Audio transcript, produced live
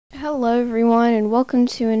Hello everyone and welcome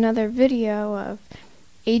to another video of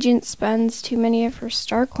Agent spends too many of her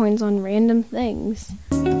star coins on random things.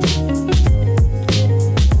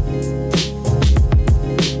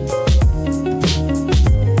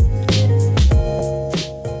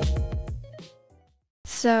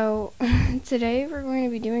 So today we're going to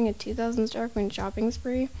be doing a 2,000 star coin shopping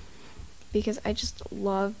spree because I just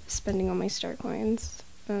love spending all my star coins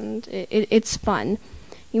and it's fun.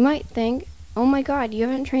 You might think, oh my god, you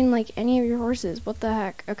haven't trained like any of your horses. What the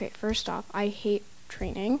heck? Okay, first off, I hate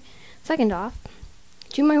training. Second off,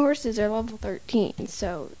 two of my horses are level 13,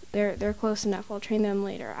 so they're close enough. I'll train them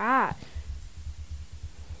later. I'm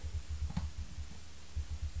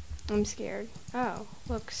scared. Oh,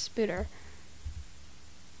 look, Spooter.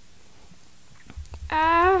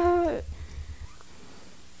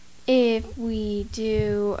 If we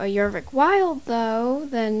do a Jorvik Wild though,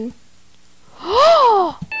 then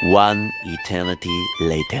One eternity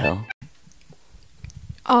later.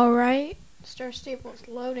 Alright, Star Staples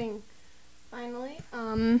loading finally.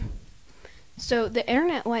 So the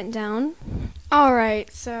internet went down.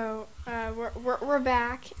 Alright, so we're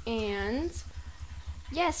back and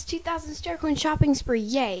yes, 2,000 star coin shopping spree,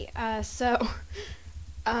 yay. First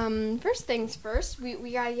things first,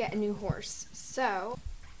 we gotta get a new horse. So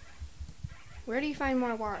where do you find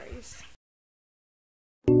more Waris?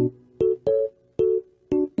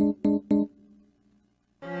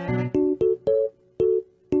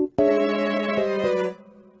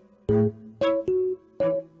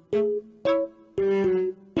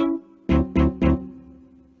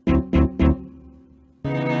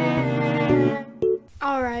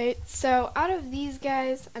 Alright, so out of these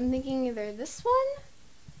guys, I'm thinking either this one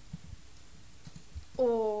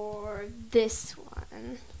or this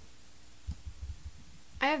one.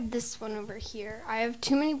 I have this one over here. I have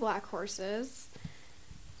too many black horses,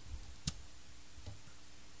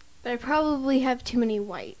 but I probably have too many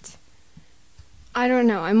white. I don't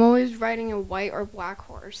know, I'm always riding a white or black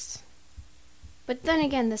horse. But then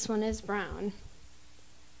again, this one is brown.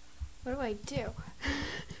 What do I do?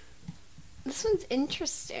 This one's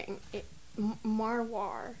interesting.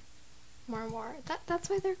 Marwar. That's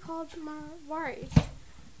why they're called Marwaris.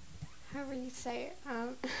 However you say it. I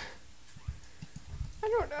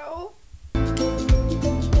don't know.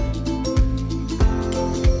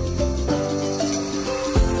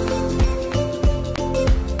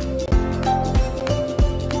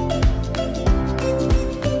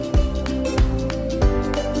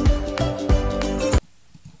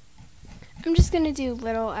 I'm just gonna do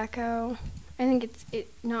Little Echo. I think it's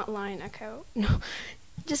not Lion Echo. No,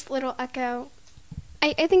 just Little Echo.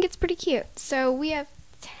 I think it's pretty cute. So we have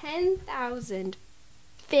 10,000,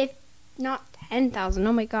 not 10,000.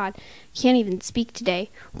 Oh my god, can't even speak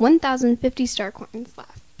today. 1,050 star coins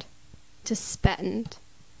left to spend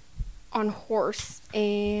on horse,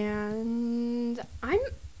 and I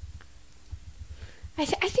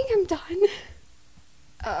think I'm done.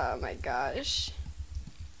 Oh my gosh.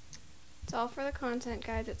 It's all for the content,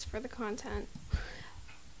 guys. It's for the content.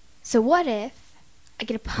 So what if I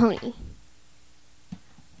get a pony?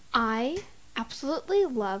 I absolutely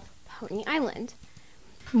love Pony Island.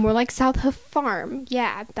 More like South Hoof Farm.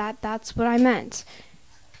 Yeah, that's what I meant.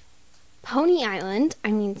 Pony Island,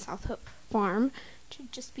 I mean South Hoof Farm,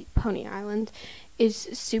 should just be Pony Island, is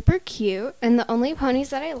super cute, and the only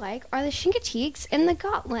ponies that I like are the Shinkateeks and the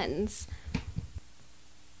Gotlins.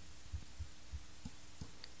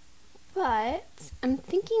 But I'm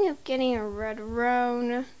thinking of getting a red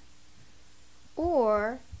roan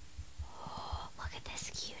or look at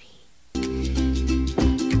this cutie.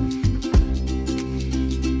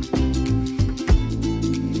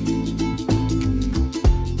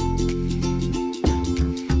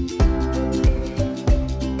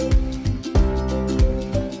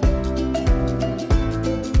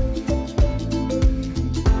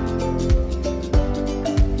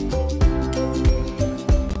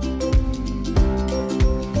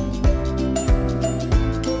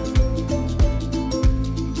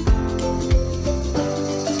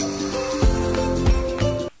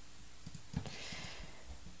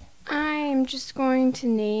 I'm just going to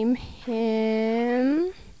name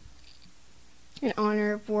him in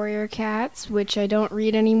honor of Warrior Cats, which I don't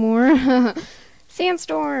read anymore.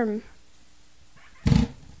 Sandstorm!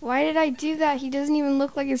 Why did I do that? He doesn't even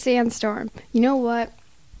look like a sandstorm. You know what?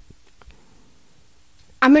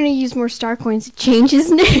 I'm gonna use more star coins to change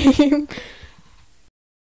his name.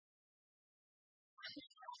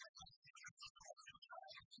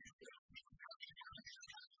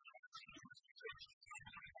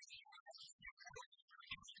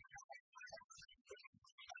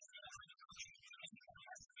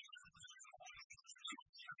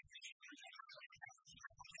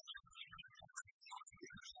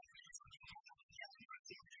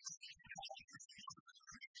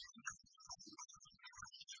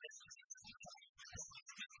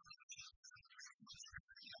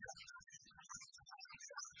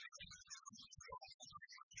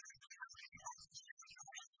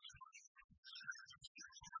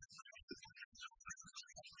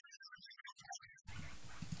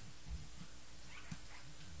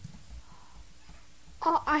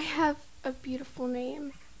 I have a beautiful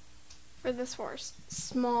name for this horse.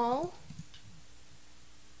 Small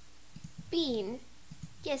Bean.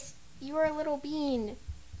 Yes, you are a little bean.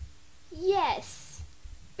 Yes,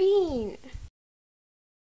 Bean.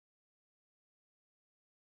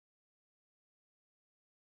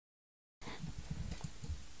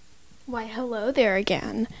 Why, hello there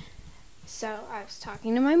again. So, I was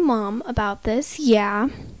talking to my mom about this. Yeah.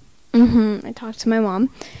 I talked to my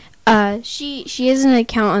mom. She has an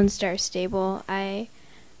account on Star Stable. I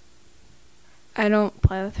don't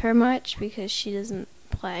play with her much because she doesn't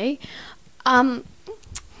play.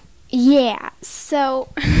 Yeah. So,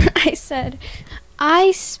 I said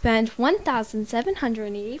I spent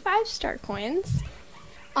 1,785 star coins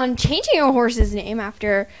on changing a horse's name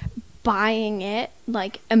after buying it,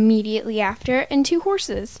 like, immediately after, and 2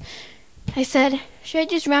 horses. I said, should I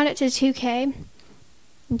just round it to 2K?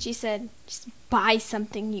 And she said, just buy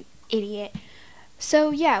something, you idiot.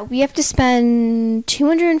 So, yeah, we have to spend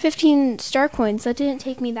 215 star coins. That didn't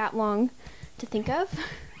take me that long to think of.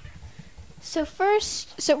 So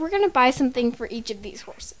we're going to buy something for each of these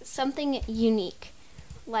horses. Something unique,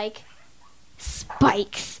 like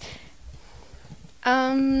spikes.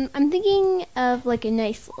 I'm thinking of like a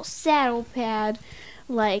nice little saddle pad,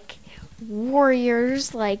 like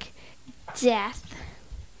warriors, like death,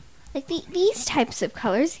 like these types of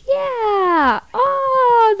colors. Yeah.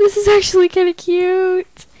 Oh, this is actually kind of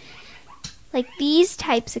cute. Like these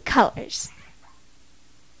types of colors.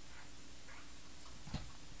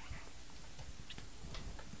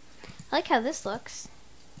 I like how this looks.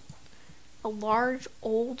 A large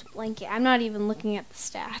old blanket. I'm not even looking at the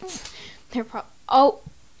stats. They're oh,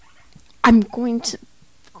 I'm going to.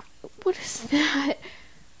 What is that?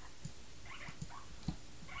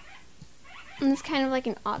 And it's kind of like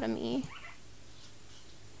an autumny.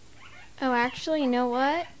 Oh, actually, you know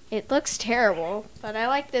what? It looks terrible, but I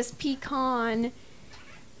like this pecan.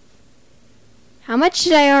 How much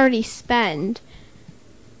did I already spend?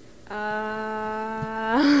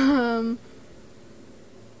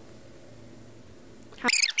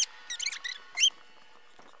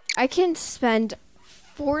 I can spend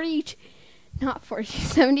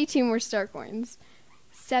 72 more star coins.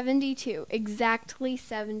 72, exactly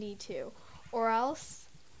 72. Or else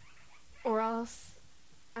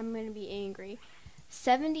I'm going to be angry.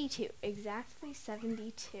 72, exactly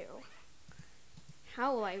 72.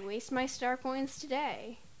 How will I waste my star coins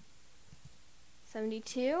today?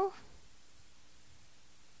 72?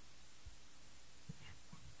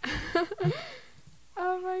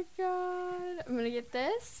 Oh my god. I'm gonna get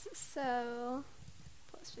this. So,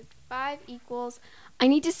 plus 55 equals. I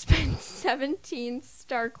need to spend 17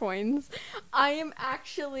 star coins. I am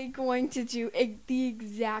actually going to do the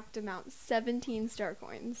exact amount. 17 star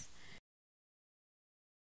coins.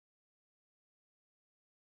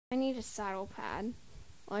 I need a saddle pad.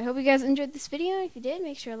 Well, I hope you guys enjoyed this video. If you did,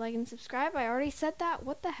 make sure to like and subscribe. I already said that.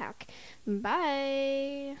 What the heck?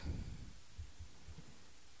 Bye.